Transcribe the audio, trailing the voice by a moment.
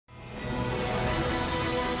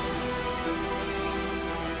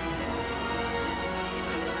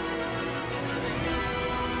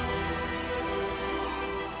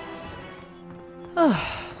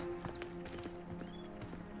Oh,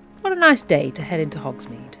 what a nice day to head into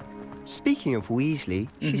Hogsmeade. Speaking of Weasley,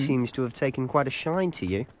 she seems to have taken quite a shine to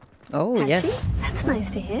you. Oh, Has yes. she? That's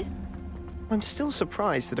nice to hear. I'm still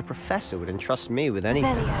surprised that a professor would entrust me with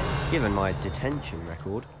anything, Revelio. given my detention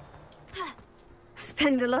record.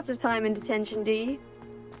 Spend a lot of time in detention, do you?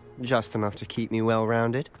 Just enough to keep me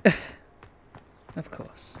well-rounded. Of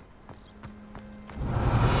course.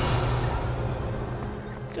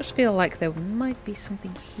 Just feel like there might be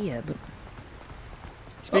something here, but...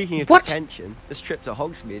 Speaking of what? detention, this trip to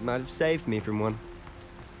Hogsmeade might have saved me from one.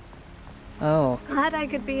 Oh. Glad I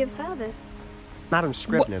could be of service. Madam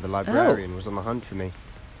Scribner, the librarian, was on the hunt for me,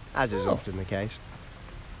 as is often the case.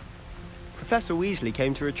 Professor Weasley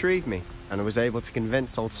came to retrieve me, and I was able to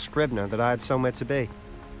convince old Scribner that I had somewhere to be.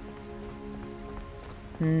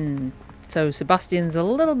 So Sebastian's a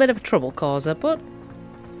little bit of a trouble causer, but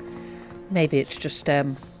maybe it's just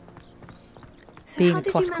So being how a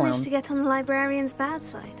did class you manage clown. to get on the librarian's bad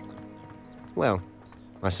side? Well,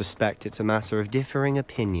 I suspect it's a matter of differing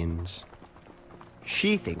opinions.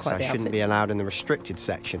 She thinks Quite I the shouldn't outfit. be allowed in the restricted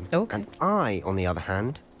section. Okay. And I, on the other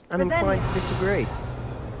hand, am But then- inclined to disagree.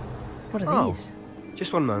 What are Oh. these?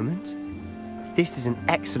 Just one moment. This is an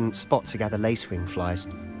excellent spot to gather lacewing flies.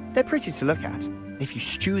 They're pretty to look at. If you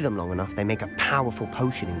stew them long enough, they make a powerful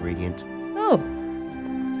potion ingredient. Oh.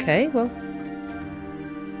 Okay, well.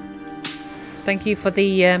 Thank you for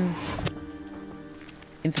the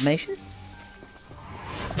information.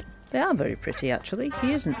 They are very pretty, actually.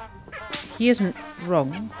 He isn't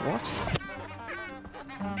wrong. What?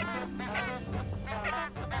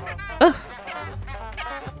 Ugh.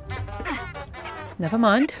 Never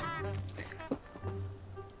mind.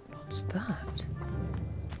 What's that?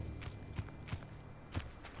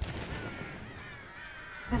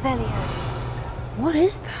 Revelio. What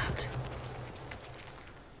is that?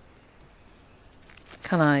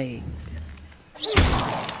 Can I...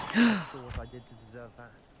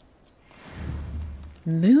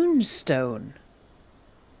 Moonstone.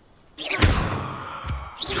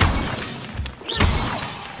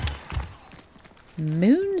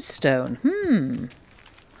 Moonstone.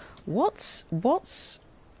 What's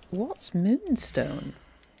moonstone?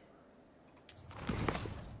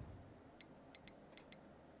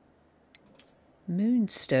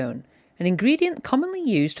 Moonstone. An ingredient commonly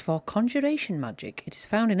used for conjuration magic. It is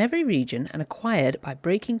found in every region and acquired by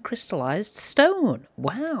breaking crystallized stone.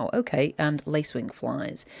 Wow, okay. And lacewing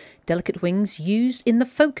flies. Delicate wings used in the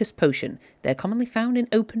focus potion. They're commonly found in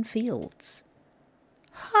open fields.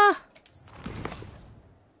 Ha!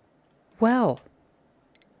 Well.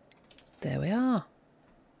 There we are.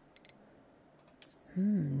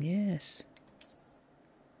 Yes.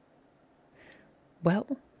 Well.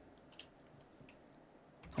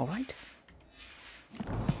 All right.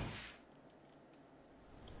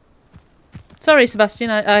 Sorry, Sebastian,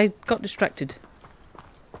 I got distracted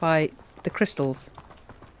by the crystals.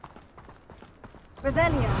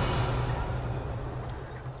 Revelio.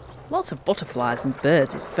 Lots of butterflies and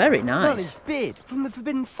birds. It's very nice. Merlin's beard from the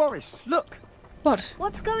Forbidden Forest. Look! What?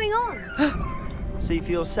 What's going on? See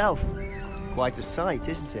for yourself. Quite a sight,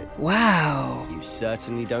 isn't it? Wow. You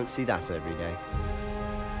certainly don't see that every day.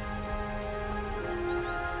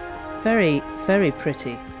 Very, very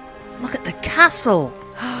pretty. Look at the castle.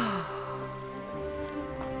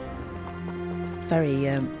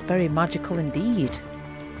 Very magical indeed.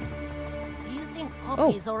 Do you think Oh,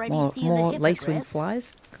 Poppy's already more seen the lacewing hippogriffs?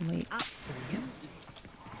 flies. Can we?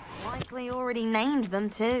 Likely already named them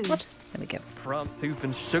too. What? There we go. Proudtooth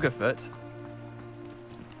and Sugarfoot.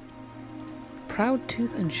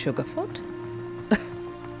 Proudtooth and Sugarfoot.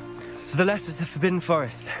 To the left is the Forbidden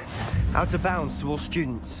Forest. Out of bounds to all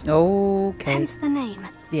students. Okay. Hence the name.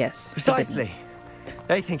 Yes. Precisely.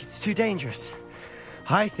 They think it's too dangerous.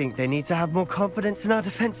 I think they need to have more confidence in our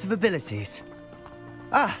defensive abilities.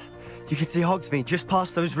 Ah, you can see Hogsmeade just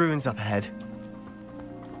past those ruins up ahead.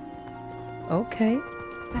 Okay.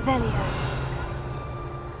 Revelio.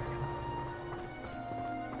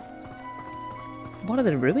 What are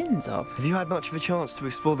the ruins of? Have you had much of a chance to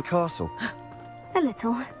explore the castle? A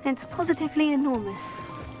little. It's positively enormous.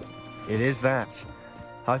 It is that.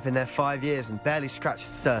 I've been there 5 years and barely scratched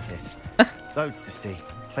the surface. Loads to see,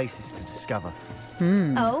 places to discover.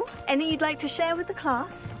 Oh, any you'd like to share with the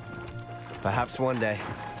class? Perhaps one day.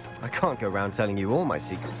 I can't go around telling you all my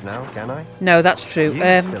secrets now, can I? No, that's true.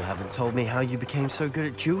 You still haven't told me how you became so good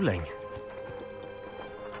at dueling.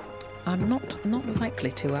 I'm not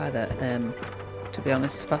likely to either. To be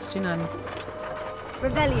honest, Sebastian, I'm.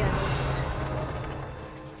 Revelio.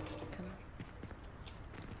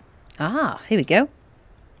 Ah, here we go.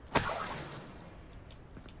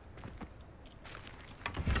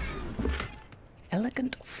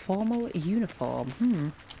 formal uniform.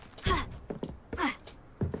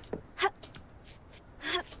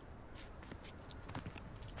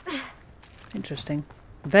 Interesting.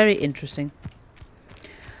 Very interesting.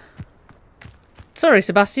 Sorry,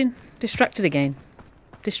 Sebastian. Distracted again.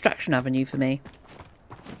 Distraction avenue for me.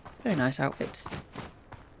 Very nice outfits.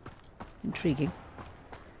 Intriguing.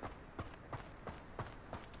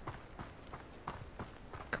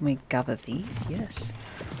 Can we gather these? Yes.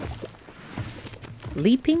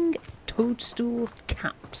 Leaping toadstool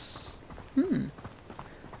caps.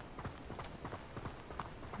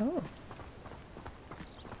 Oh.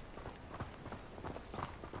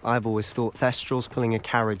 I've always thought Thestrals pulling a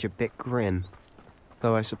carriage a bit grim.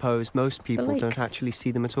 Though I suppose most people don't actually see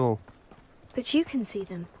them at all. But you can see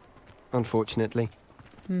them. Unfortunately.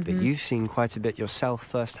 But you've seen quite a bit yourself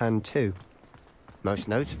firsthand too. Most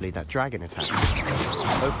notably that dragon attack.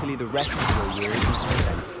 Hopefully the rest of your year isn't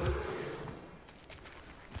spent.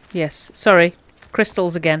 Yes, sorry.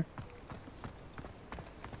 Crystals again.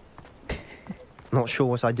 Not sure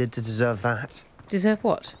what I did to deserve that. Deserve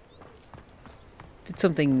what? Did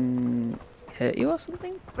something hurt you or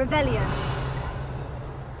something? Revelio.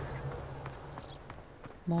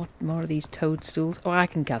 More of these toadstools. Oh, I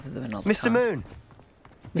can gather them another Mr. time. Moon!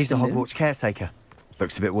 He's the Moon? Hogwarts caretaker.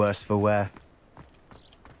 Looks a bit worse for wear.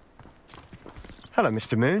 Hello,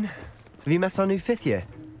 Mr. Moon. Have you met our new 5th year?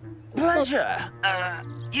 Pleasure.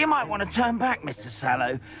 You might want to turn back, Mr.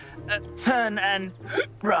 Sallow. Turn and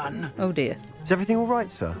run. Oh dear. Is everything all right,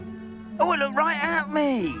 sir? Oh, look right at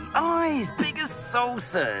me. Eyes big as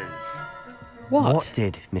saucers. What?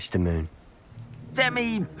 Did, Mr. Moon?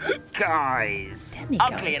 Demi-guys.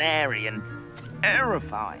 Demi-guys? Ugly and airy and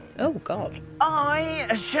terrifying. Oh god.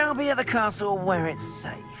 I shall be at the castle where it's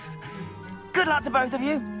safe. Good luck to both of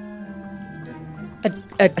you.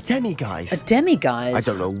 A Demi-guise? demi-guise? I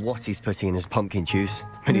don't know what he's putting in his pumpkin juice,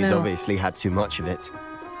 but he's No. obviously had too much of it.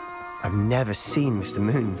 I've never seen Mr.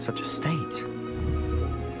 Moon in such a state.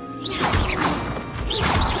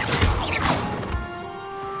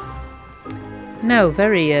 No,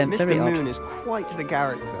 very, Mr. very odd. Moon is quite the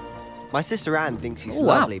character. My sister Anne thinks he's Oh,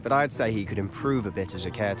 wow. lovely, but I'd say he could improve a bit as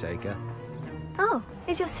a caretaker. Oh,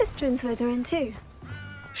 is your sister in Slytherin too?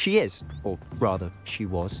 She is, or rather, she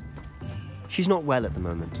was. She's not well at the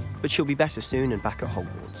moment, but she'll be better soon and back at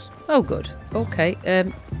Hogwarts. Oh, good. Okay.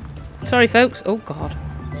 Sorry, folks. Oh, God.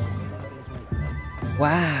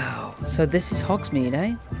 Wow. So this is Hogsmeade,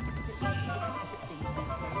 eh?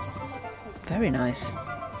 Very nice.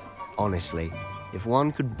 Honestly, if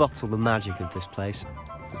one could bottle the magic of this place.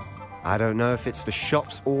 I don't know if it's the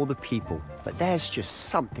shops or the people, but there's just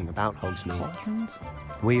something about Hogsmeade. Cauldrons.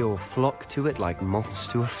 We all flock to it like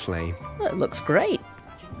moths to a flame. Well, it looks great.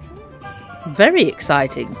 Very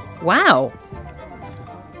exciting. Wow.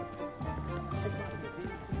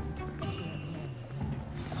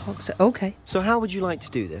 Okay. So how would you like to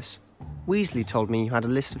do this? Weasley told me you had a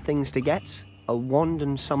list of things to get. A wand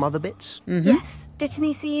and some other bits. Yes,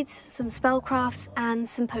 Dittany seeds, some spellcrafts, and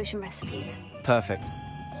some potion recipes. Perfect.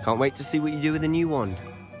 Can't wait to see what you do with the new wand.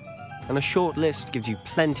 And a short list gives you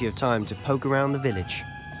plenty of time to poke around the village.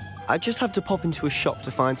 I just have to pop into a shop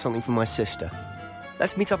to find something for my sister.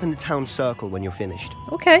 Let's meet up in the town circle when you're finished.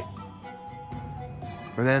 Okay.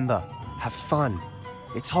 Remember, have fun.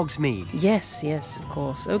 It's Hogsmeade. Yes, yes, of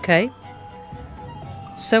course. Okay.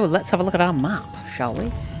 So let's have a look at our map, shall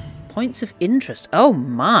we? Points of interest. Oh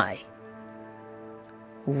my.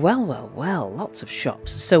 Well, well, well. Lots of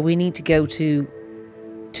shops. So we need to go to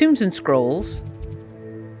Tomes and Scrolls.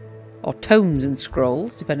 Or Tomes and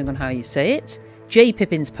Scrolls, depending on how you say it. J.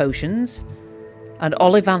 Pippin's Potions. And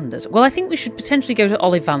Ollivander's. Well, I think we should potentially go to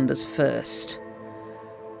Ollivander's first.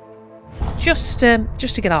 Just to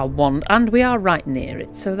get our wand. And we are right near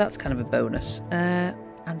it, so that's kind of a bonus.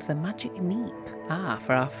 And the magic neep. Ah,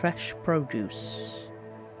 for our fresh produce.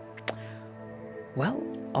 Well,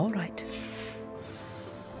 alright.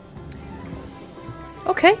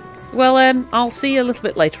 Okay. Well, I'll see you a little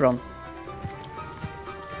bit later on.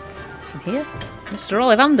 And here, Mr.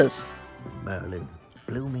 Ollivander's. Merlin's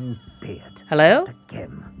blooming beard. Hello?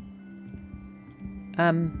 Again.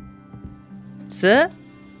 Sir?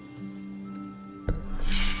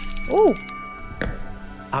 Oh,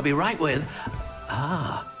 I'll be right with...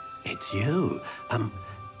 Ah, it's you.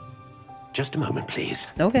 Just a moment, please.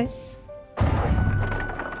 okay.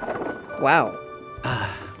 Wow.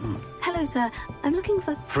 Hello, sir. I'm looking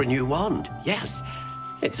for... For a new wand, yes.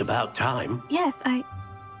 It's about time. Yes,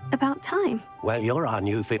 about time. Well, you're our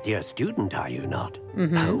new 5th-year student, are you not?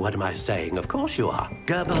 Oh, what am I saying? Of course you are.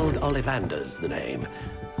 Gerbold Ollivander's the name.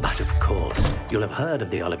 But of course, you'll have heard of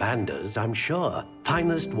the Ollivanders, I'm sure.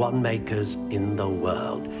 Finest wand makers in the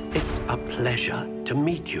world. It's a pleasure to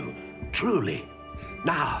meet you, truly.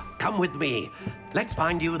 Now, come with me. Let's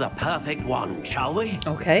find you the perfect wand, shall we?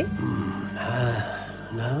 Okay.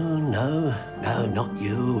 No, not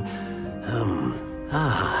you.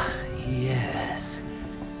 Yes.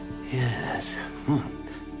 Yes.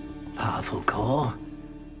 Powerful core.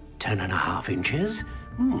 10.5 inches.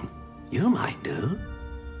 You might do.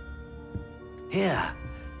 Here,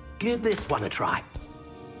 give this one a try.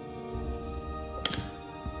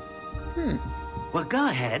 Well, go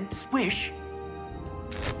ahead, swish.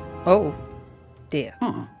 Oh, dear.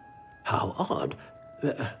 How odd.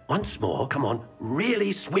 Once more, come on,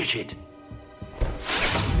 really swish it.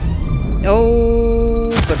 Oh,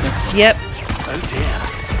 goodness. Yep. Oh dear.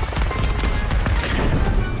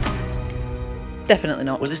 Definitely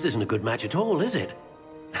not. Well, this isn't a good match at all, is it?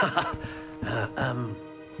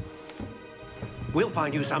 We'll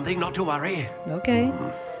find you something, not to worry. Okay.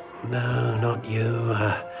 No, not you.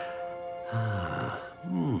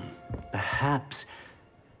 Perhaps.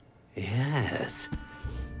 Yes.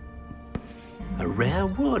 A rare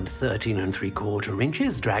wood, 13 3/4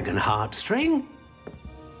 inches, dragon heartstring.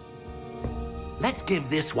 Let's give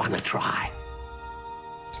this one a try.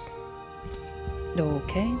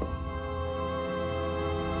 Okay.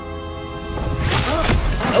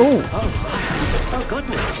 Oh. Oh,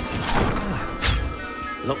 goodness.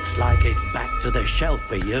 Looks like it's back to the shelf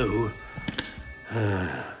for you.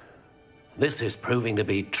 This is proving to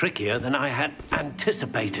be trickier than I had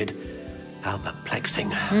anticipated. How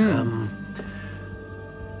perplexing.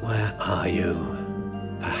 Where are you?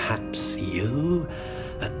 Perhaps you?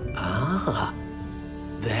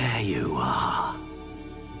 There you are.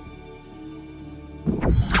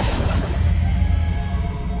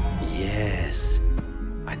 Yes,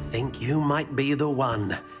 I think you might be the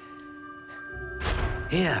one.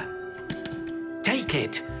 Here, take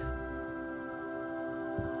it.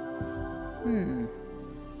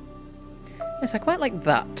 Yes, I quite like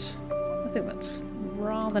that. I think that's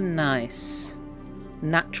rather nice.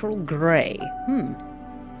 Natural grey. I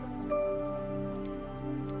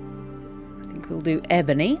think we'll do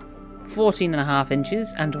ebony, 14.5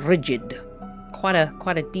 inches, and rigid. Quite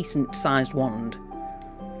a decent sized wand.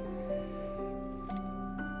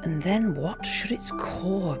 And then what should its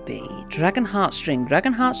core be? Dragon heartstring.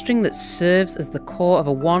 Dragon heartstring that serves as the core of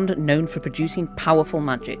a wand known for producing powerful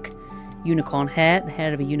magic. Unicorn hair, the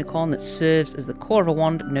hair of a unicorn that serves as the core of a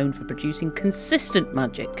wand known for producing consistent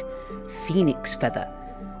magic. Phoenix feather.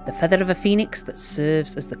 The feather of a phoenix that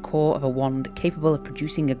serves as the core of a wand capable of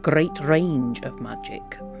producing a great range of magic.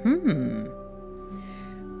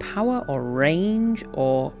 Power or range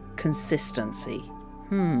or consistency?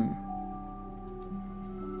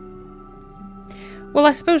 Well,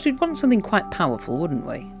 I suppose we'd want something quite powerful, wouldn't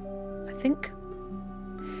we? I think.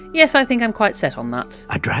 Yes, I think I'm quite set on that.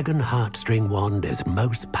 A dragon heartstring wand is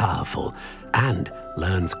most powerful and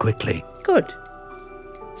learns quickly. Good.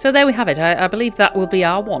 So there we have it. I believe that will be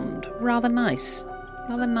our wand. Rather nice.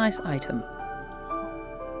 Rather nice item.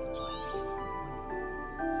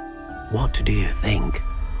 What do you think?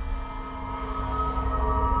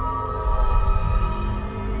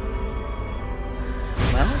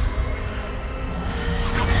 Well,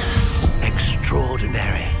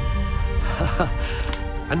 extraordinary.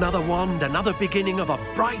 Another wand, another beginning of a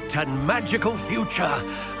bright and magical future.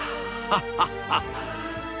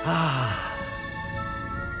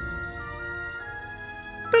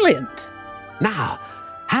 brilliant. Now,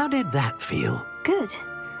 how did that feel? Good.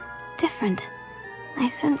 Different. I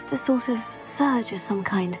sensed a sort of surge of some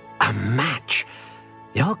kind. A match.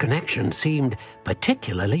 Your connection seemed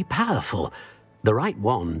particularly powerful. The right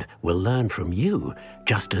wand will learn from you,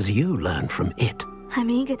 just as you learn from it. I'm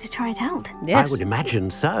eager to try it out. Yes. I would imagine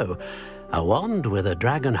so. A wand with a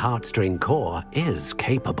dragon heartstring core is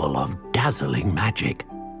capable of dazzling magic.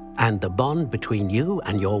 And the bond between you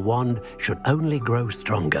and your wand should only grow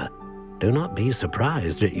stronger. Do not be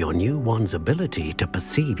surprised at your new wand's ability to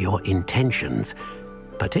perceive your intentions,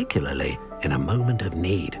 particularly in a moment of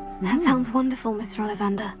need. That sounds wonderful, Mr.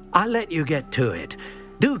 Ollivander. I'll let you get to it.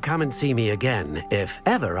 Do come and see me again if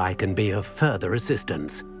ever I can be of further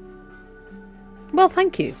assistance. Well,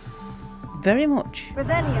 thank you. Very much.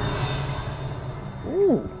 Revelio.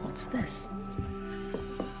 Ooh, what's this?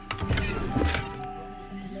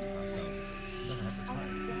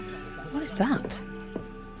 What is that?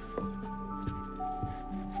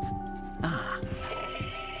 Ah.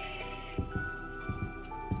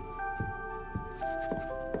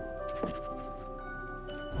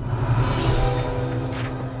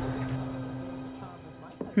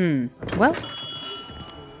 Well.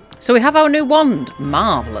 So we have our new wand.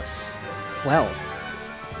 Marvellous. Well,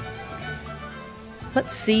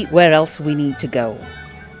 let's see where else we need to go.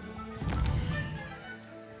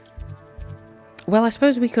 Well, I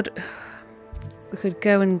suppose we could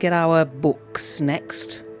go and get our books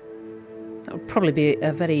next. That would probably be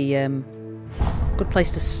a very good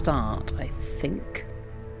place to start, I think.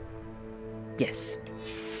 Yes.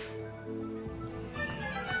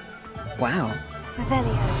 Wow.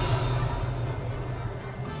 Revelio.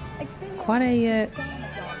 Quite a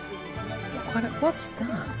what's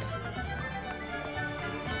that?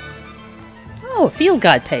 Oh, a field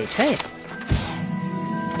guide page, hey.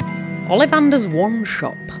 Ollivander's Wand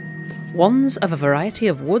Shop. Wands of a variety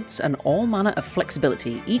of woods and all manner of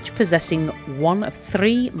flexibility, each possessing one of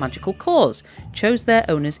 3 magical cores, chose their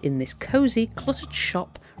owners in this cosy, cluttered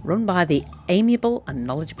shop run by the amiable and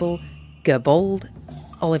knowledgeable Gerbold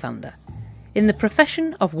Ollivander. In the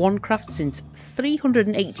profession of wandcraft since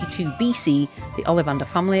 382 BC, the Ollivander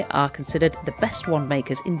family are considered the best wand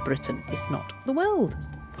makers in Britain, if not the world.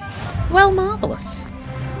 Well, marvellous.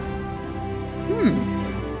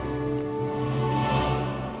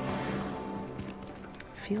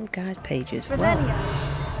 Field guide pages. Well,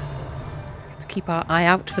 let's keep our eye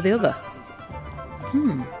out for the other.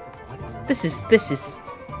 This is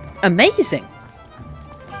amazing.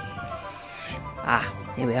 Ah,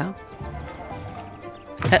 here we are.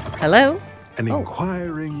 Hello? An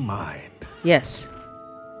inquiring mind. Yes.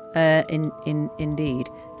 Indeed.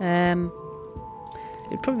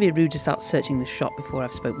 It'd probably be rude to start searching the shop before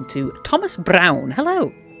I've spoken to Thomas Brown.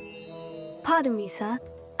 Hello. Pardon me, sir.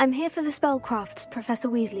 I'm here for the spellcrafts Professor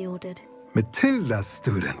Weasley ordered. Matilda's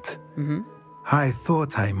student. I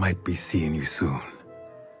thought I might be seeing you soon.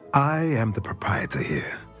 I am the proprietor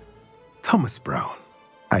here. Thomas Brown.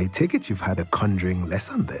 I take it you've had a conjuring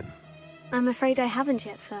lesson then? I'm afraid I haven't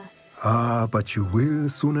yet, sir. Ah, but you will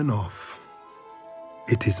soon enough.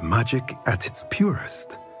 It is magic at its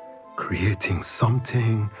purest, creating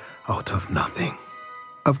something out of nothing.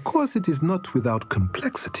 Of course, it is not without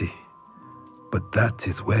complexity, but that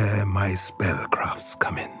is where my spellcrafts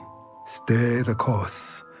come in. Stay the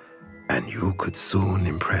course, and you could soon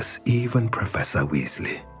impress even Professor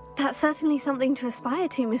Weasley. That's certainly something to aspire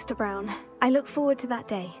to, Mr. Brown. I look forward to that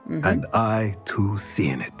day. And I, too,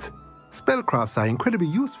 seeing it. Spellcrafts are incredibly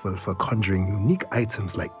useful for conjuring unique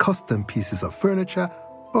items like custom pieces of furniture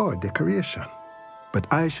or decoration. But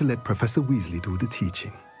I shall let Professor Weasley do the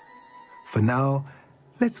teaching. For now,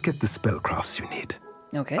 let's get the spellcrafts you need.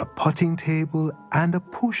 Okay. A potting table and a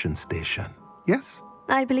potion station, yes?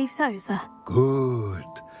 I believe so, sir. Good.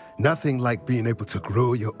 Nothing like being able to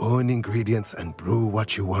grow your own ingredients and brew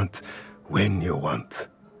what you want when you want.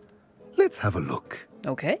 Let's have a look.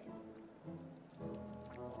 Okay.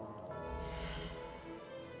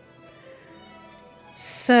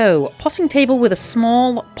 So, potting table with a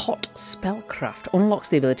small pot spellcraft unlocks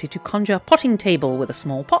the ability to conjure a potting table with a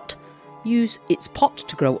small pot. Use its pot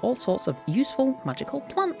to grow all sorts of useful magical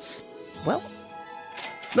plants. Well,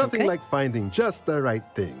 nothing like finding just the right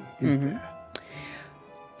thing, is there?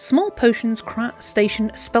 Small potions station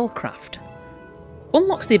spellcraft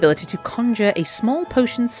unlocks the ability to conjure a small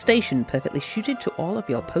potion station perfectly suited to all of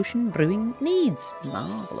your potion brewing needs.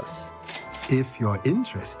 Marvellous. If you're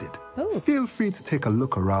interested, feel free to take a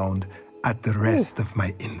look around at the rest of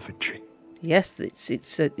my inventory. Yes, it's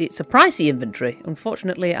a pricey inventory.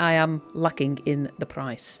 Unfortunately, I am lacking in the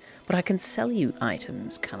price. But I can sell you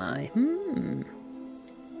items, can I?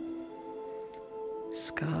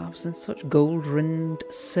 Scarves and such. Gold-rimmed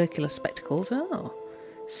circular spectacles. Oh.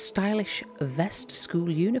 Stylish vest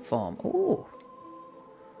school uniform. Oh.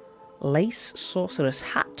 Lace sorceress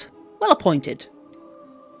hat. Well appointed.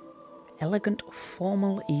 Elegant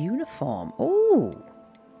formal uniform. Oh.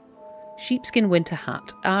 Sheepskin winter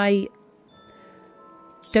hat. I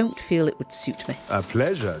don't feel it would suit me. A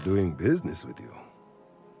pleasure doing business with you.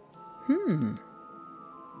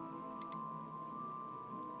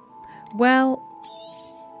 Well,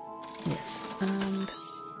 yes, and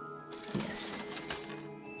yes.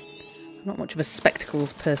 I'm not much of a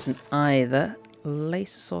spectacles person either.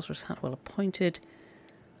 Lace sorceress hat, well appointed.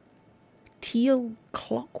 Teal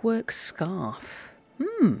clockwork scarf.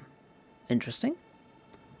 Interesting.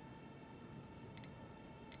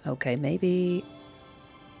 Okay, maybe.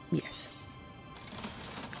 Yes.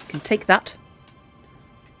 Can take that.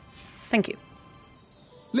 Thank you.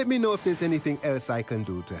 Let me know if there's anything else I can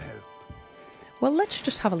do to help. Well, let's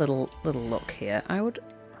just have a little look here. I would...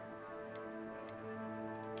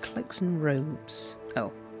 Cloaks and robes.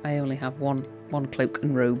 Oh, I only have one cloak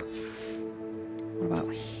and robe. What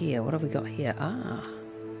about here? What have we got here? Ah.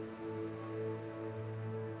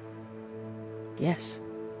 Yes.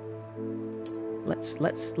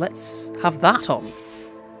 let's have that on.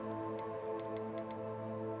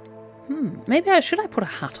 Maybe should I put a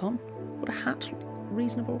hat on? Would a hat look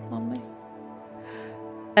reasonable on me?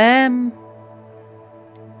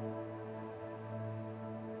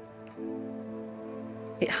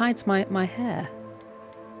 It hides my hair.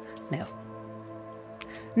 No.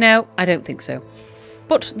 No, I don't think so.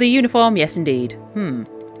 But the uniform, yes indeed.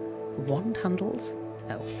 Wand handles?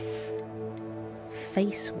 Oh.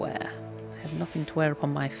 Face wear. I have nothing to wear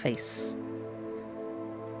upon my face.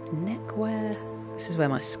 Neck wear. This is where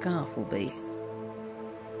my scarf will be.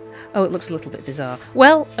 Oh, it looks a little bit bizarre.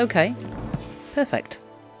 Well, okay. Perfect.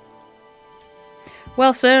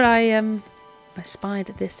 Well, sir, I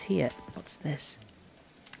spied this here. What's this?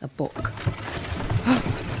 A book.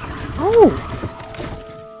 Oh!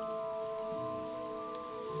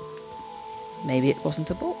 Maybe it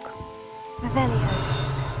wasn't a book. Revelio.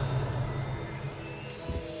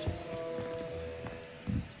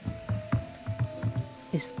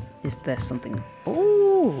 Is there something?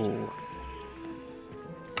 Oh!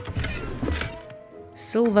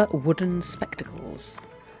 Silver wooden spectacles.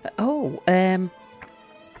 It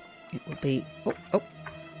would be. Oh.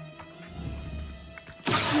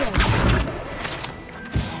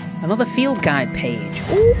 Another field guide page.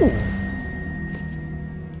 Ooh.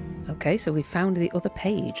 Okay, so we found the other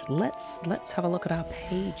page. Let's have a look at our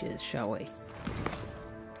pages, shall we?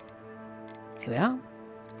 Here we are.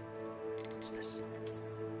 What's this?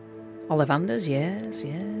 Ollivanders, yes.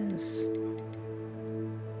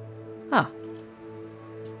 Ah.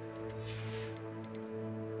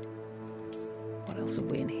 What else have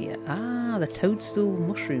we in here? Ah, the toadstool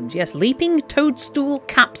mushrooms. Yes, leaping toadstool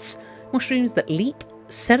caps. Mushrooms that leap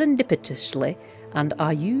serendipitously and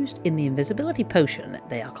are used in the invisibility potion.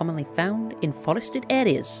 They are commonly found in forested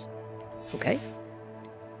areas. Okay.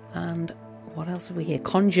 And what else have we here?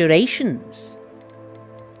 Conjurations.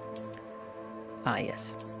 Ah,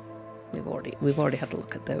 yes. We've already had a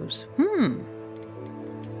look at those.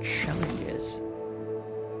 Challenges.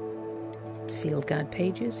 Field guide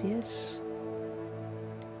pages, yes.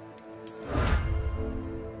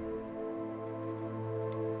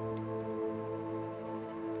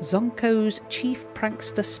 Zonko's Chief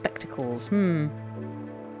Prankster Spectacles.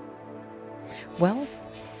 Well,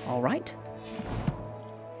 alright.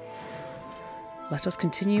 Let us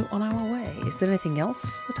continue on our way. Is there anything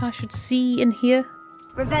else that I should see in here?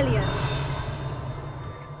 Revelio.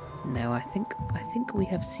 No, I think we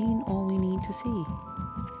have seen all we need to see.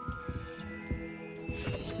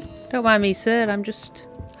 Don't mind me, sir. I'm just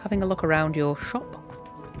having a look around your shop.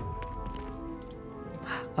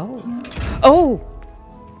 Oh!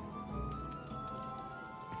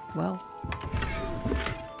 Well,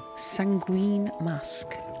 sanguine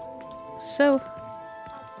mask. So,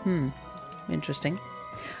 interesting.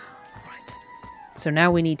 Right. So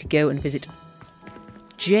now we need to go and visit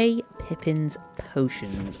J. Pippin's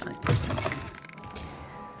potions, I think.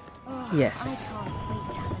 Yes.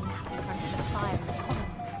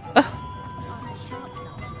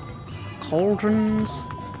 Cauldrons.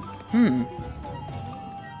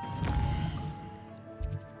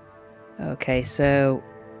 Okay, so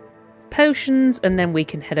potions, and then we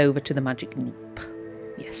can head over to the magic neep.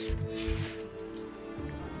 Yes.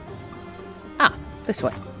 Ah, this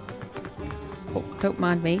way. Oh, don't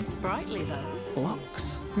mind me. Sprightly those.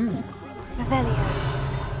 Blocks. Revelio.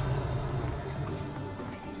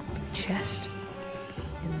 Chest.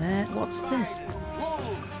 In there. What's this?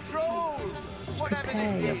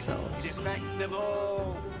 Prepare yourselves.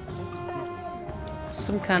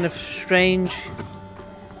 Some kind of strange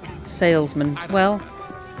salesman. Well,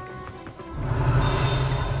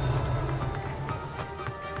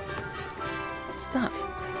 what's that?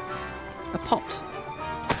 A pot.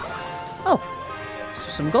 Oh, it's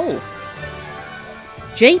just some gold.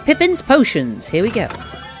 J. Pippin's potions. Here we go.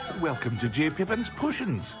 Welcome to J. Pippin's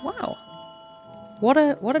Potions. Wow. What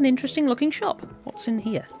an interesting looking shop. What's in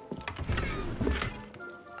here?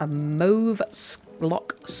 A mauve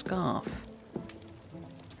lock scarf.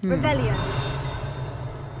 Revelio.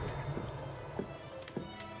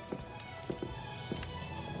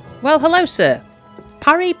 Well, hello, sir.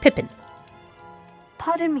 Parry Pippin.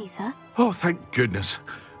 Pardon me, sir. Oh, thank goodness.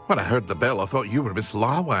 When I heard the bell, I thought you were Miss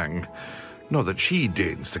Lawang. Not that she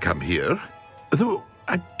deigns to come here. Though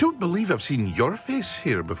I don't believe I've seen your face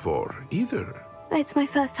here before, either. It's my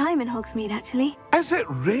first time in Hogsmeade, actually. Is it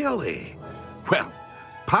really? Well,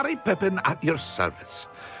 Parry Pippin at your service.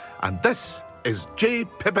 And this is J.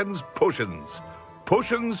 Pippin's Potions.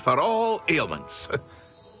 Potions for all ailments.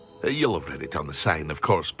 You'll have read it on the sign, of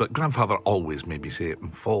course, but Grandfather always made me say it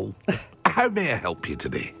in full. How may I help you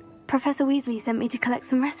today? Professor Weasley sent me to collect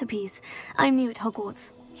some recipes. I'm new at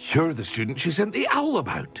Hogwarts. You're the student she sent the owl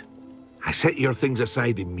about. I set your things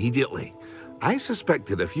aside immediately. I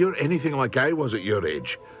suspected if you're anything like I was at your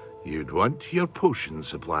age, you'd want your potion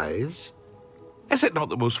supplies. Is it not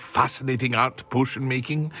the most fascinating art, potion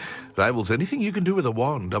making? Rivals anything you can do with a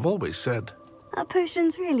wand, I've always said. Are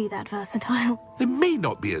potions really that versatile? They may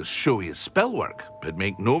not be as showy as spellwork, but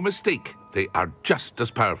make no mistake, they are just as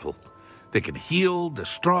powerful. They can heal,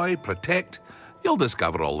 destroy, protect. You'll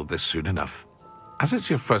discover all of this soon enough. As it's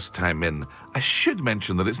your first time in, I should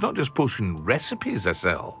mention that it's not just potion recipes I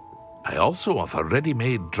sell. I also offer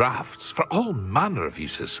ready-made drafts for all manner of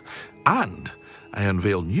uses, and I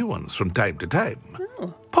unveil new ones from time to time.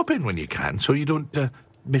 Oh. Pop in when you can so you don't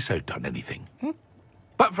miss out on anything.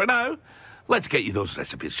 But for now, let's get you those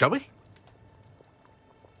recipes, shall we?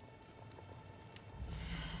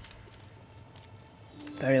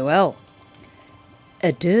 Very well.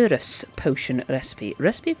 Edurus potion recipe.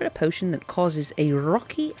 Recipe for a potion that causes a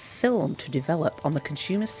rocky film to develop on the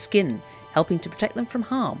consumer's skin, helping to protect them from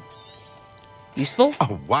harm. Useful?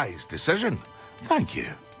 A wise decision. Thank you.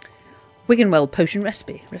 Wiggenweld potion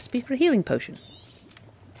recipe. Recipe for a healing potion.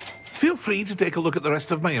 Feel free to take a look at the rest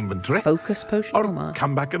of my inventory. Focus potion. Or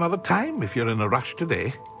come back another time if you're in a rush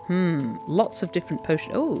today. Lots of different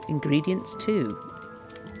potions. Oh, ingredients too.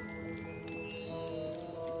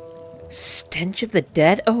 Stench of the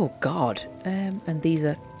Dead. Oh, God. And these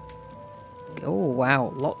are... Oh,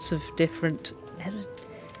 wow. Lots of different...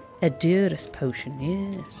 Edurus potion,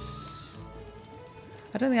 yes.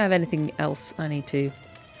 I don't think I have anything else I need to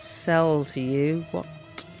sell to you. What?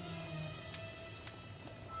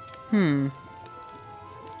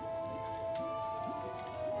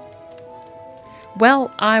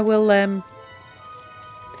 Well, I will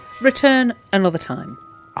return another time.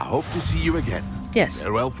 I hope to see you again. Yes.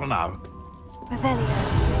 Farewell for now. Revelio.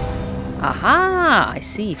 Aha! I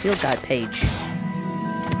see. Field guide page.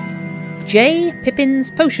 J. Pippin's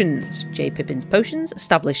Potions. J. Pippin's Potions,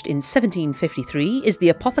 established in 1753, is the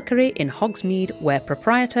apothecary in Hogsmeade where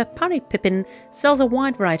proprietor Parry Pippin sells a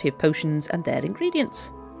wide variety of potions and their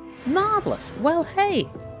ingredients. Marvellous. Well, hey.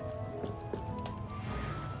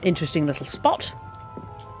 Interesting little spot.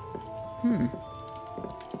 Can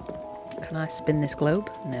I spin this globe?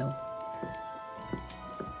 No.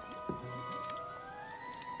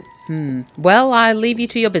 Well, I leave you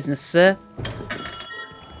to your business, sir.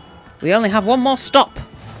 We only have one more stop.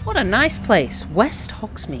 What a nice place. West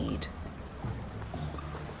Hogsmeade.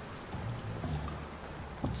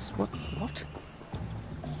 What?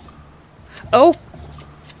 Oh!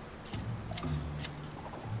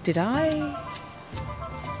 Did I?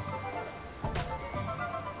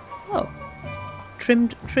 Oh.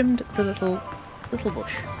 Trimmed the little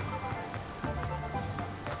bush.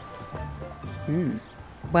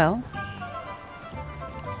 Well.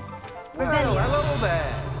 Hello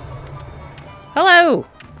there. Hello!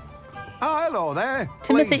 Oh, hello there.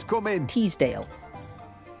 Timothy Please come in. Teasdale.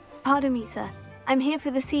 Pardon me, sir. I'm here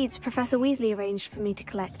for the seeds Professor Weasley arranged for me to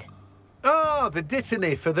collect. Oh, the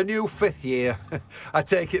dittany for the new 5th year. I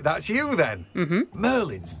take it that's you then.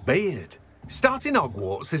 Merlin's beard. Starting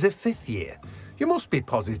Hogwarts as a 5th year. You must be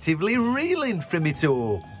positively reeling from it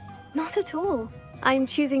all. Not at all. I'm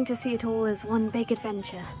choosing to see it all as one big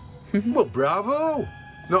adventure. Well, bravo.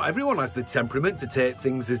 Not everyone has the temperament to take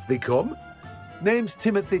things as they come. Name's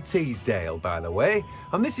Timothy Teasdale, by the way,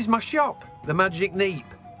 and this is my shop, the Magic Neep.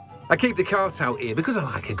 I keep the cart out here because I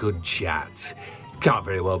like a good chat. Can't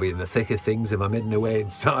very well be in the thick of things if I'm hidden away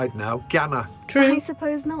inside now, can I? True. I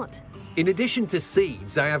suppose not. In addition to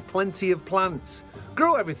seeds, I have plenty of plants.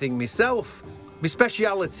 Grow everything myself. My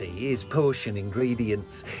speciality is potion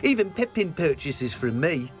ingredients. Even Pippin purchases from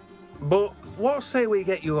me. But what say we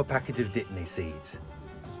get you a packet of dittany seeds?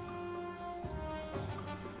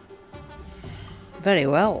 Very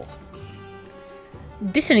well.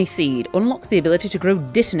 Dittany seed unlocks the ability to grow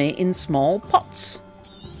dittany in small pots.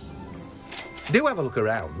 Do have a look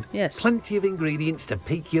around. Yes. Plenty of ingredients to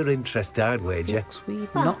pique your interest, I'd wager.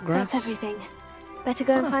 Hogsweed, Well, knot grass, that's everything. Better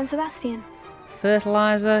go and find Sebastian.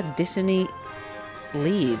 fertilizer, dittany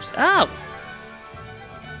leaves. Oh!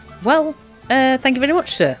 Well, thank you very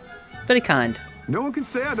much, sir. Very kind. No one can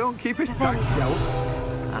say I don't keep a stacked shelf.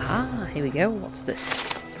 Aha, here we go. What's this?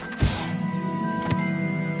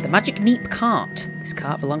 The Magic Neep Cart. This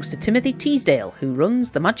cart belongs to Timothy Teasdale, who runs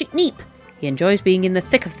the Magic Neep. He enjoys being in the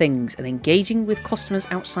thick of things and engaging with customers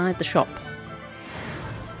outside the shop.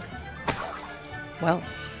 Well,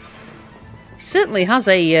 he certainly has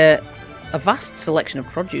a vast selection of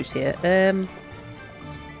produce here.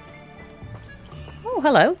 Oh,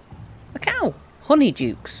 hello. A cow.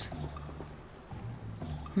 Honeydukes.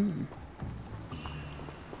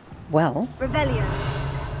 Well, Revelio.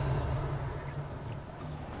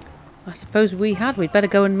 I suppose we'd better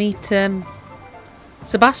go and meet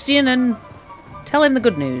Sebastian and tell him the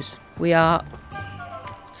good news. We are...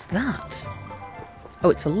 What's that? Oh,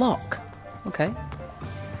 it's a lock. Okay.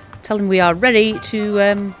 Tell him we are ready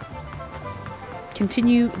to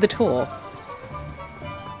continue the tour.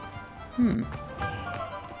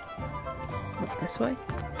 Up this way.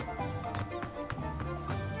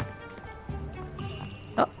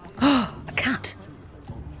 Oh, a cat.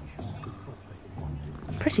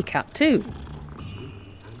 Pretty cat too.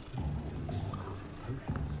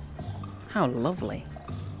 How lovely.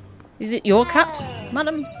 Is it your cat,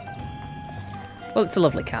 madam? Well, it's a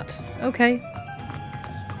lovely cat. Okay.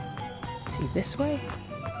 See, this way?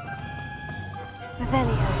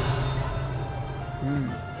 Revelio.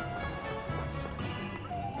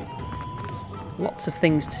 Lots of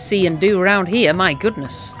things to see and do around here, my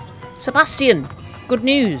goodness. Sebastian, good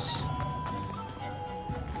news.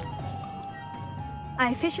 I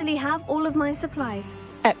officially have all of my supplies.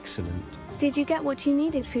 Excellent. Did you get what you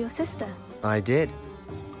needed for your sister? I did.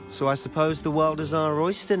 So I suppose the world is our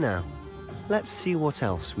oyster now. Let's see what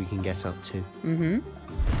else we can get up to.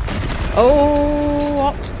 Oh,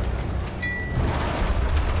 what?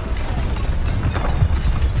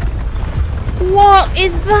 What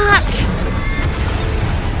is that?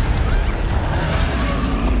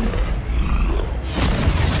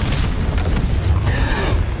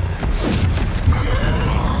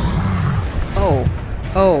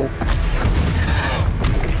 Oh.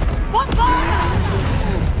 What fire?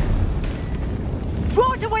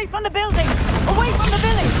 Draw it away from the building! Away from the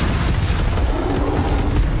village!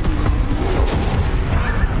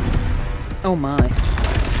 Oh my.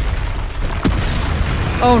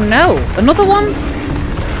 Oh no! Another one?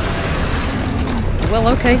 Well,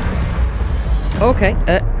 okay. Okay,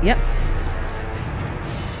 yep.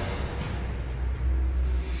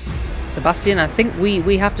 Sebastian, I think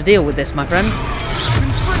we have to deal with this, my friend.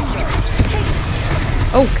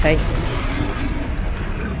 Okay.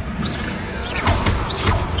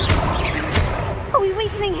 Are we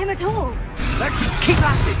weakening him at all? Let's keep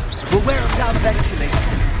at it! We'll wear him down eventually.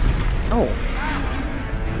 Oh.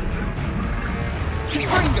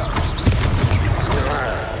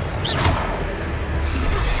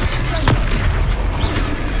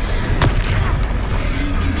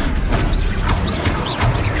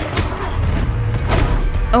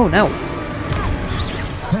 Oh no.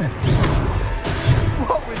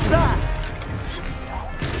 What was that?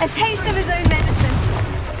 A taste of his own medicine.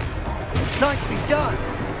 Nicely done.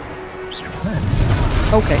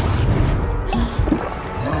 Okay.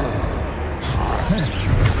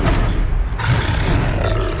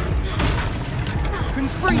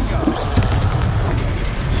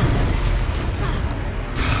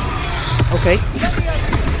 Okay.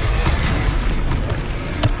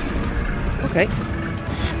 Okay.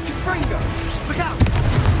 Look out!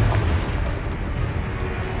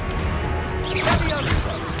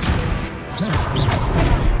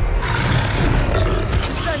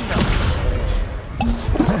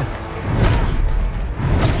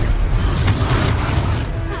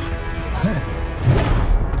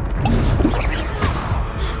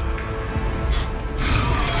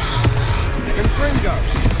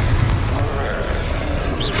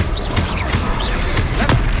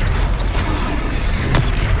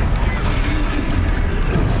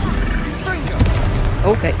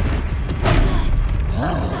 Okay.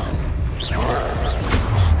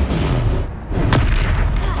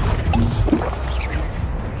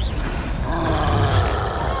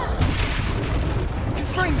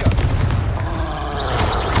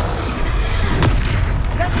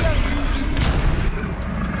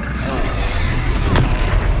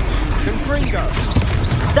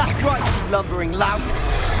 That's right, you lumbering louts.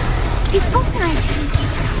 He's got time.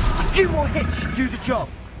 A few more hits should do the job.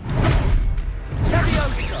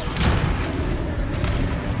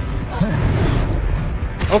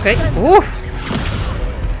 Okay. Oof.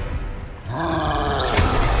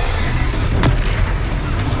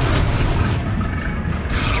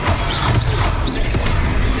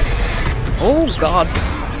 Oh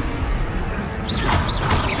gods.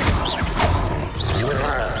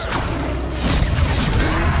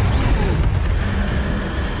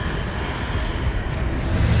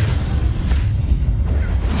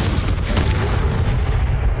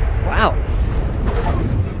 Wow.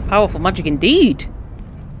 Powerful magic indeed.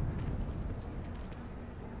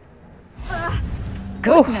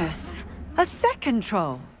 Goodness! A second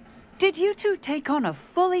troll! Did you two take on a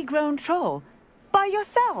fully grown troll by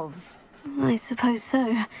yourselves? I suppose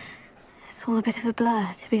so. It's all a bit of a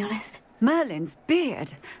blur, to be honest. Merlin's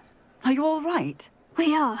beard. Are you all right?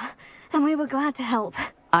 We are, and we were glad to help.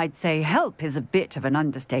 I'd say help is a bit of an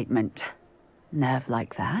understatement. Nerve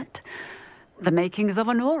like that. The makings of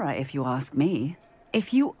an aura, if you ask me.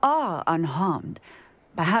 If you are unharmed,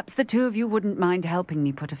 perhaps the two of you wouldn't mind helping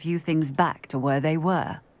me put a few things back to where they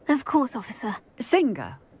were. Of course, officer.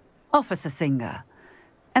 Singer. Officer Singer.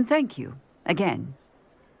 And thank you, again.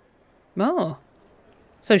 Oh.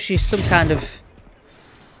 So she's some kind of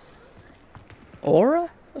aura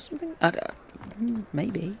or something?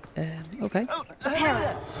 Maybe. Okay. I'll go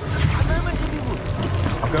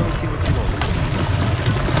and see what you want.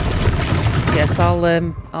 Yes,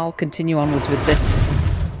 I'll continue onwards with this.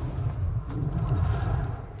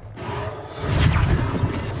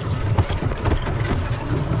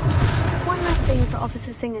 One last thing for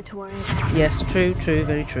Officer Singer to worry about. Yes, true,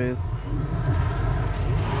 very true.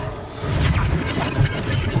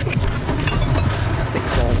 Let's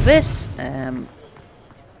fix all this.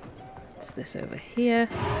 What's this over here?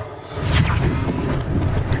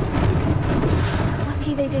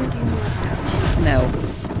 Lucky they didn't do more damage. No.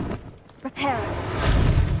 Repair it.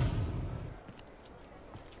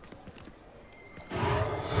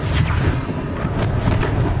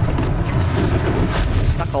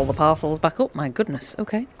 Stuck all the parcels back up, my goodness.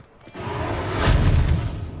 Okay.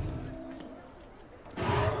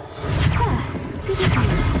 Good as new.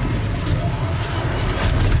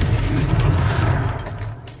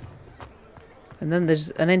 And then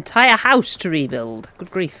there's an entire house to rebuild.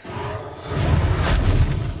 Good grief.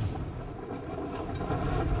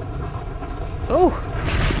 Oh!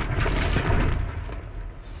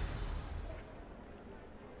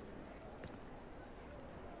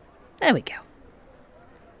 There we go.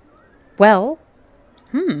 Well,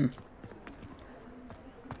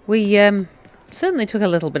 we certainly took a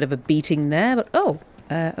little bit of a beating there, but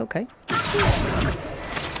okay.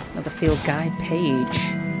 Another field guide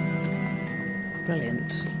page.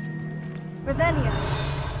 Brilliant. Revelio.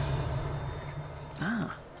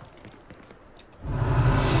 Ah.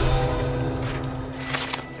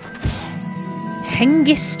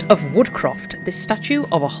 Hengist of Woodcroft. This statue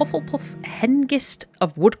of a Hufflepuff Hengist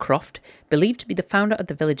of Woodcroft, believed to be the founder of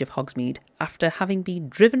the village of Hogsmeade, after having been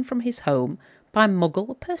driven from his home by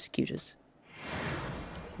Muggle persecutors.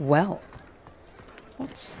 Well,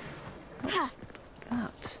 what's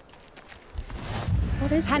that?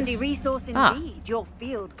 What is Handy this? resource indeed, your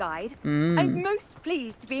field guide. I'm most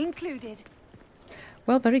pleased to be included.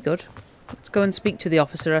 Well, very good. Let's go and speak to the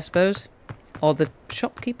officer, I suppose. Or the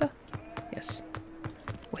shopkeeper? Yes.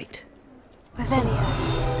 Wait.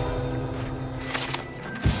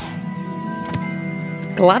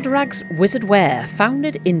 Gladrag's Wizard Wear.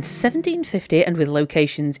 Founded in 1750 and with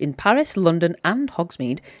locations in Paris, London and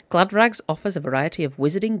Hogsmeade, Gladrag's offers a variety of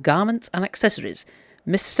wizarding garments and accessories.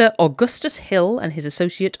 Mr. Augustus Hill and his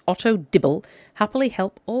associate Otto Dibble happily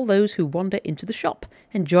help all those who wander into the shop,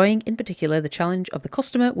 enjoying in particular the challenge of the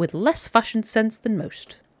customer with less fashion sense than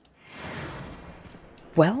most.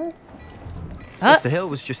 Well... Mr. Hill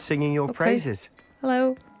was just singing your praises.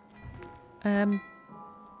 Hello.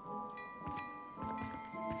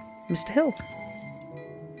 Mr. Hill.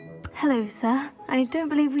 Hello, sir. I don't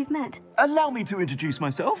believe we've met. Allow me to introduce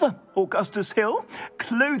myself, Augustus Hill,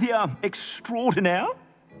 clothier extraordinaire.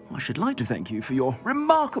 I should like to thank you for your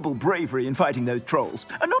remarkable bravery in fighting those trolls,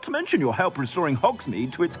 and not to mention your help restoring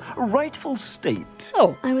Hogsmeade to its rightful state.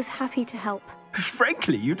 Oh. I was happy to help.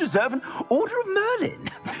 Frankly, you deserve an Order of Merlin.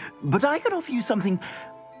 But I can offer you something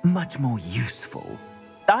much more useful.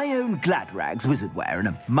 I own Gladrag's Wizardwear,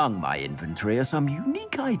 and among my inventory are some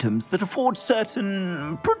unique items that afford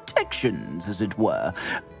certain protections, as it were.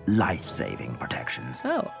 Life-saving protections.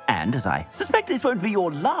 Oh. And as I suspect this won't be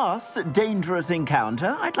your last dangerous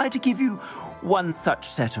encounter, I'd like to give you one such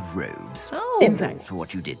set of robes. Oh. In thanks for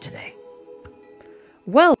what you did today.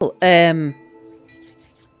 Well,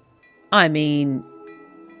 I mean,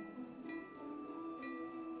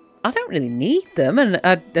 I don't really need them, and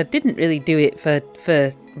I didn't really do it for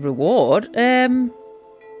reward.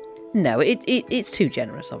 No, it's too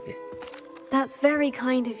generous of you. That's very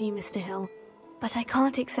kind of you, Mr. Hill. But I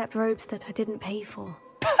can't accept robes that I didn't pay for.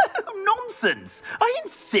 Nonsense! I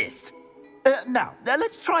insist! Now,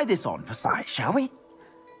 let's try this on for size, shall we?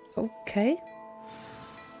 Okay.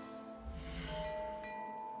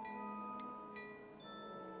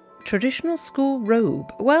 Traditional school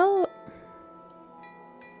robe. Well...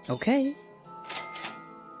 Okay.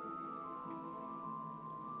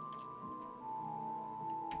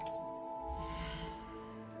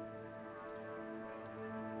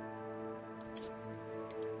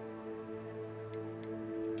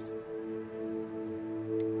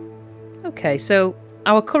 Okay, so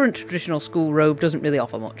our current traditional school robe doesn't really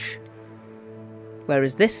offer much.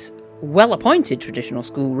 Whereas this well-appointed traditional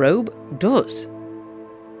school robe does.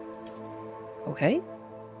 Okay.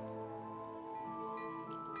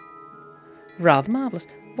 Rather marvellous.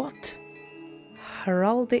 What?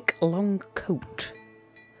 Heraldic long coat.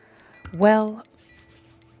 Well,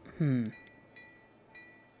 we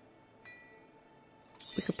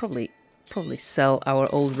could probably sell our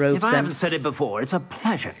old robes If I then. haven't said it before, it's a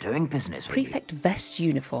pleasure doing business with you. Prefect vest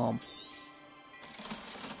uniform.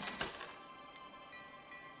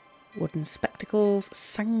 Wooden spectacles,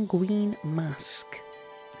 sanguine mask.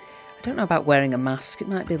 I don't know about wearing a mask. It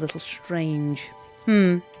might be a little strange.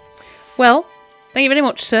 Well, thank you very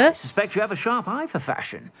much, sir. I suspect you have a sharp eye for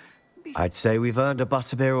fashion. I'd say we've earned a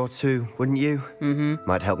butterbeer or two, wouldn't you?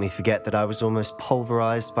 Might help me forget that I was almost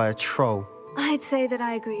pulverized by a troll. I'd say that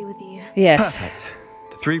I agree with you. Yes. Perfect.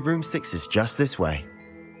 The Three Broomsticks is just this way.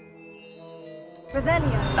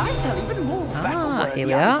 Revelio. I sell even more here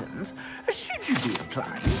we battle-worthy are. items. Should you be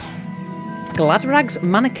inclined? Gladrag's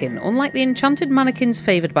mannequin. Unlike the enchanted mannequins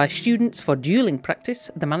favoured by students for dueling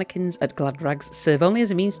practice, the mannequins at Gladrag's serve only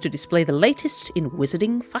as a means to display the latest in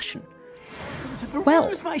wizarding fashion. Well,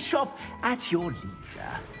 Peruse my shop at your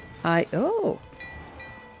leisure.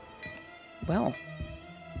 Well,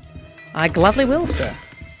 I gladly will, sir.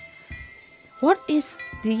 What is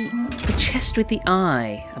the chest with the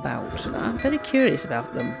eye about? I'm very curious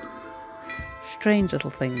about them. Strange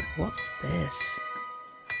little things. What's this?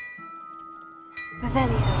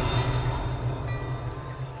 Revelio.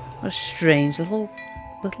 What a strange little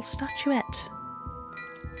statuette.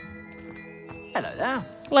 Hello there.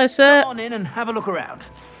 Hello, sir. Come on in and have a look around.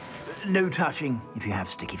 No touching if you have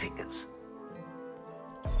sticky fingers.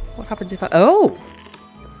 What happens if I... Oh!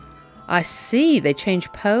 I see. They change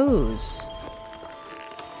pose.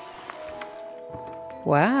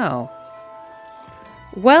 Wow.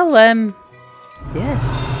 Well,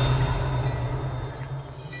 yes.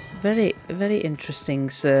 Very, very interesting,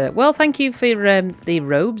 sir. Well, thank you for the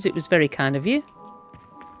robes. It was very kind of you.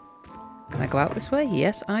 Can I go out this way?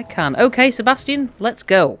 Yes, I can. Okay, Sebastian, let's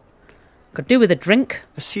go. Could do with a drink.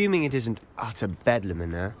 Assuming it isn't utter bedlam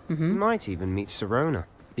in there, we might even meet Sirona,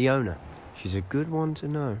 the owner. She's a good one to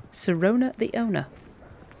know. Sirona, the owner.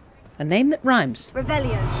 A name that rhymes.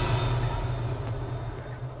 Revelio.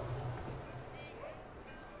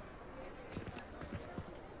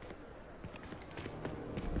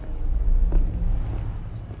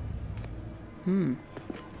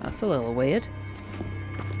 That's a little weird.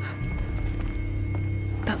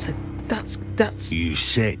 That's... You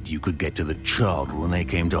said you could get to the child when they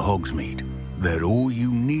came to Hogsmeade. That all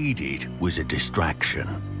you needed was a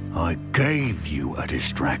distraction. I gave you a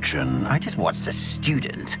distraction. I just watched a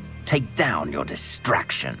student take down your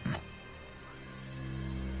distraction.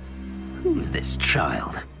 Who's this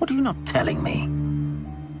child? What are you not telling me?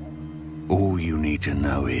 All you need to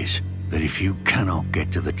know is that if you cannot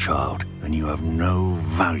get to the child, then you have no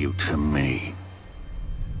value to me.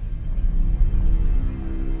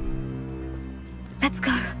 Let's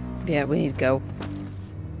go. Yeah, we need to go.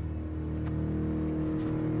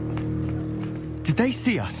 Did they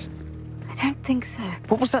see us? I don't think so.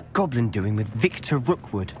 What was that goblin doing with Victor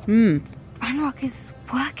Rookwood? Ranrock is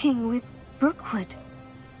working with Rookwood.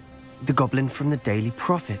 The goblin from the Daily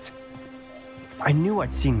Prophet. I knew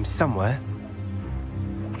I'd seen him somewhere.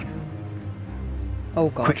 Oh,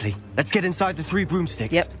 God. Quickly, let's get inside the Three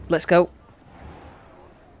Broomsticks. Yep, let's go.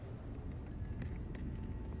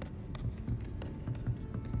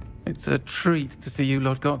 It's a treat to see you,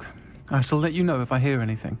 Lodgok. I shall let you know if I hear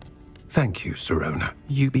anything. Thank you, Sirona.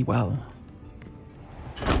 You be well.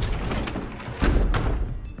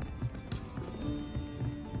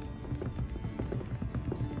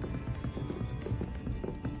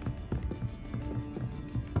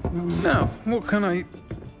 Now, what can I...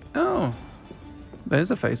 Oh,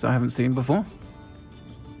 there's a face I haven't seen before.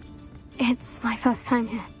 It's my first time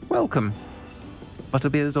here. Welcome.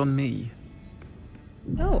 Butterbeer's on me.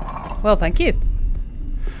 Oh, well, thank you.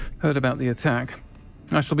 Heard about the attack.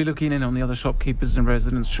 I shall be looking in on the other shopkeepers and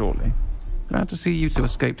residents shortly. Glad to see you two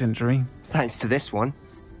escaped injury. Thanks to this one.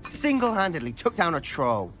 Single-handedly took down a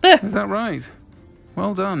troll. Is that right?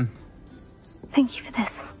 Well done. Thank you for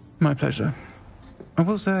this. My pleasure. I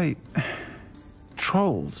will say,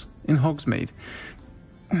 trolls in Hogsmeade.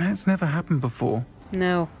 That's never happened before.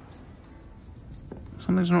 No.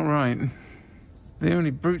 Something's not right. The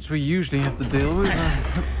only brutes we usually have to deal with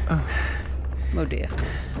are... Oh dear.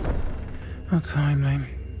 How timely.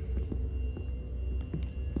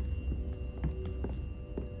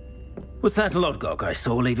 Was that Lodgok I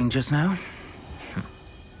saw leaving just now?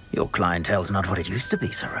 Your clientele's not what it used to be,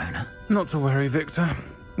 Serona. Not to worry, Victor.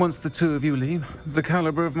 Once the two of you leave, the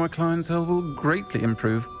caliber of my clientele will greatly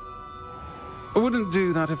improve. I wouldn't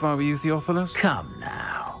do that if I were you, Theophilus. Come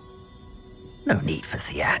now. No need for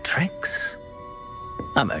theatrics.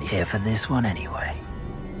 I'm only here for this one anyway.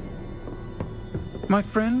 My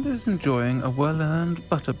friend is enjoying a well-earned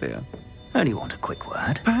butterbeer. Only want a quick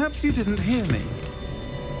word. Perhaps you didn't hear me.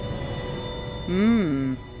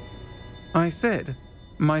 I said,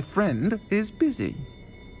 my friend is busy.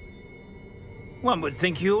 One would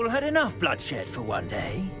think you all had enough bloodshed for one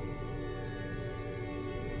day.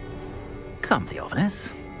 Come,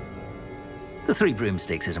 Theophilus. The Three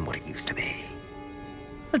Broomsticks isn't what it used to be.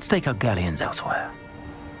 Let's take our galleons elsewhere.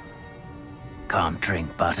 Can't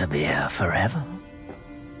drink butterbeer forever.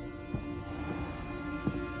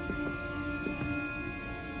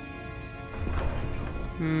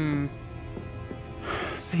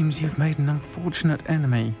 Seems you've made an unfortunate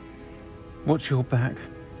enemy. Watch your back.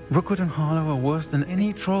 Rookwood and Harlow are worse than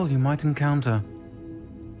any troll you might encounter.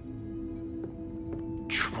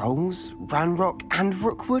 Trolls? Ranrock and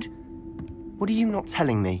Rookwood? What are you not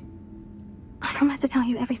telling me? I promise to tell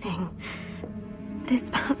you everything. But it's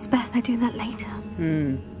perhaps best I do that later.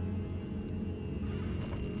 And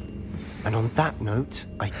on that note,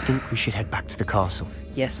 I think we should head back to the castle.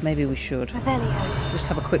 Yes, maybe we should. Revelio. Just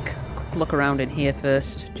have a quick look around in here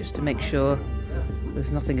first, just to make sure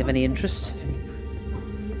there's nothing of any interest.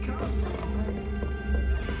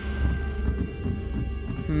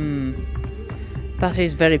 That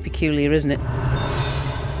is very peculiar, isn't it?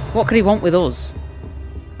 What could he want with us?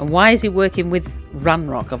 And why is he working with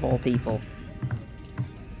Ranrock, of all people?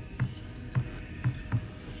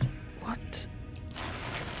 What?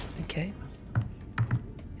 Okay.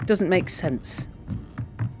 It doesn't make sense.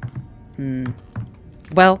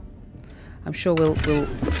 Well, I'm sure we'll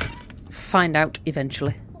find out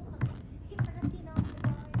eventually.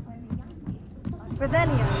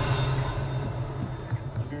 Revelio.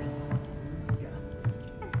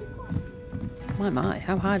 My,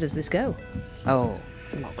 how high does this go? Oh,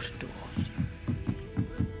 locked door.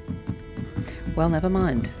 Well, never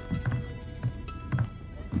mind.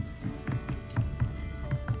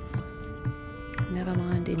 Never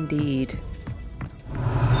mind indeed.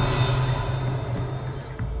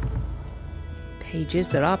 Pages,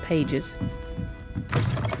 there are pages.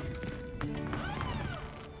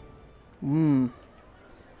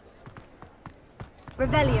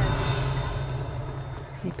 Revelio.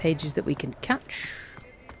 Any pages that we can catch?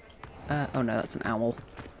 Oh no, that's an owl.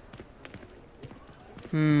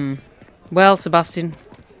 Well, Sebastian.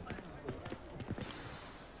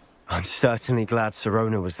 I'm certainly glad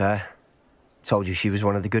Serona was there. Told you she was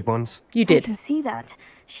one of the good ones. You did. I can see that.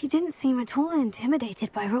 She didn't seem at all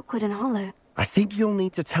intimidated by Rookwood and Harlow. I think you'll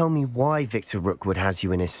need to tell me why Victor Rookwood has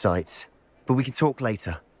you in his sights. But we can talk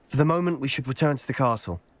later. For the moment, we should return to the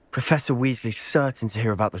castle. Professor Weasley's certain to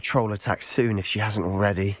hear about the troll attack soon if she hasn't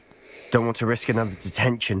already. Don't want to risk another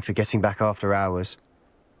detention for getting back after hours.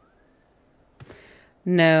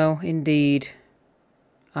 No, indeed.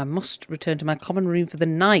 I must return to my common room for the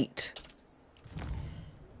night.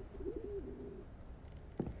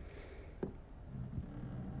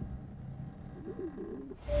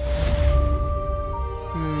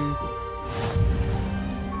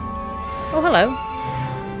 Oh, hello.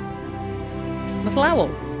 Little owl.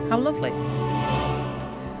 How lovely.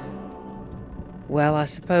 Well, I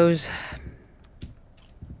suppose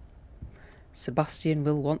Sebastian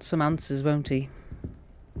will want some answers, won't he?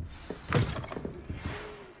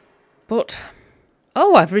 But...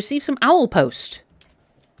 oh, I've received some owl post.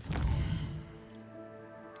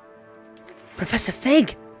 Professor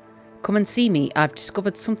Fig! Come and see me. I've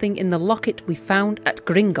discovered something in the locket we found at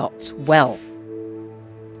Gringotts. Well,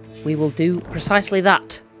 we will do precisely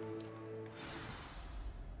that.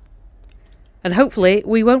 And hopefully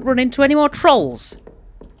we won't run into any more trolls.